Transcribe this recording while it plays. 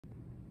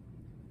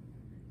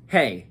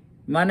Hey,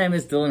 my name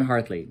is Dillen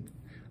Hartley.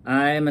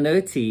 I am an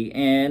OT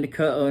and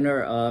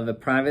co-owner of a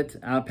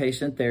private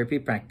outpatient therapy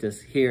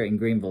practice here in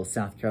Greenville,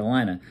 South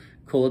Carolina,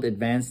 called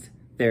Advanced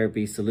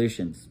Therapy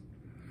Solutions.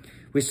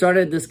 We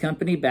started this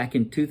company back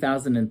in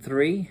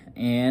 2003,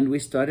 and we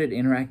started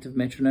Interactive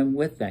Metronome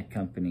with that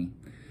company.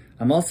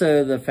 I'm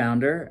also the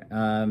founder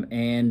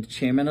and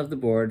chairman of the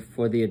board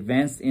for the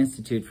Advanced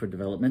Institute for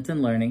Development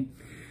and Learning.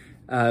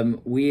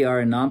 We are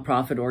a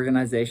nonprofit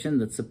organization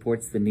that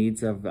supports the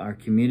needs of our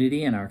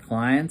community and our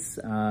clients,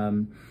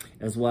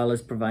 as well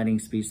as providing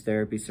speech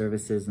therapy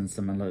services and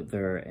some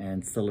other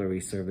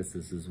ancillary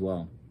services as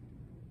well.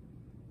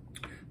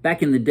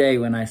 Back in the day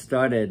when I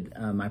started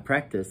my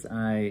practice,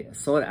 I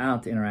sought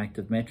out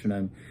Interactive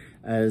Metronome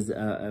as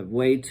a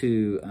way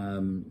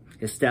to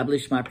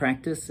establish my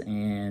practice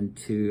and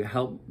to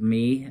help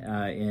me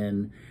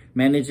in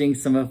managing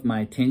some of my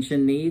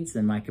attention needs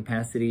and my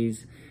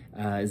capacities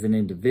as an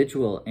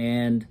individual.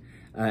 And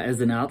as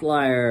an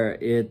outlier,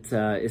 it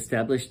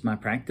established my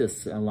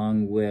practice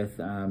along with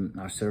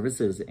our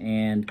services.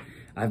 And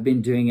I've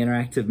been doing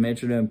Interactive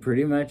Metronome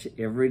pretty much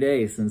every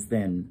day since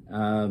then.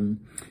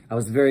 I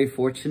was very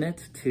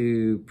fortunate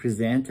to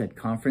present at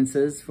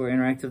conferences for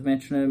Interactive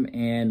Metronome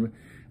and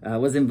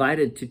was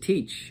invited to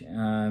teach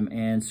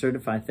and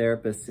certify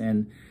therapists.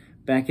 And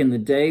back in the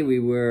day, we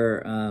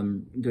were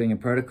doing a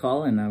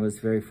protocol, and I was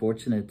very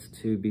fortunate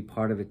to be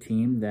part of a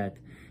team that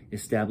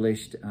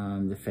established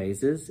the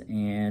phases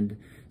and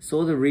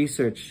saw the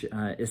research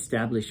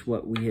establish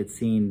what we had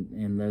seen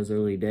in those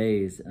early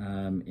days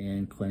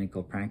in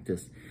clinical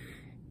practice.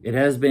 It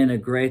has been a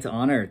great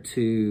honor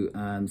to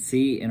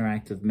see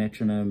Interactive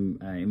Metronome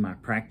in my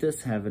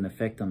practice have an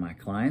effect on my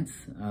clients,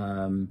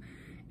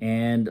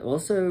 and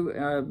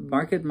also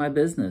market my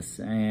business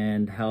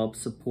and help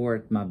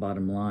support my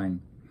bottom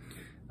line.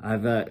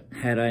 I've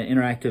had an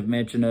Interactive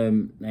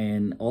Metronome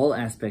in all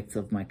aspects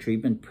of my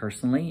treatment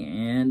personally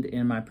and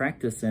in my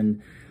practice,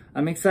 and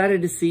I'm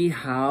excited to see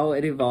how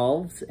it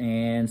evolves,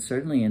 and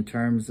certainly in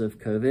terms of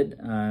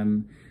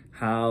COVID,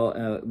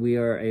 how we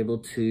are able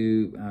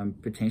to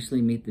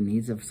potentially meet the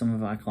needs of some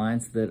of our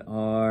clients that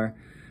are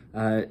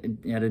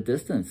at a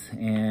distance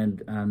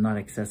and not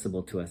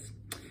accessible to us.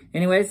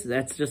 Anyways,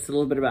 that's just a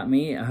little bit about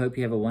me. I hope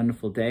you have a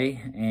wonderful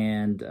day,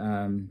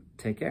 and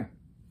take care.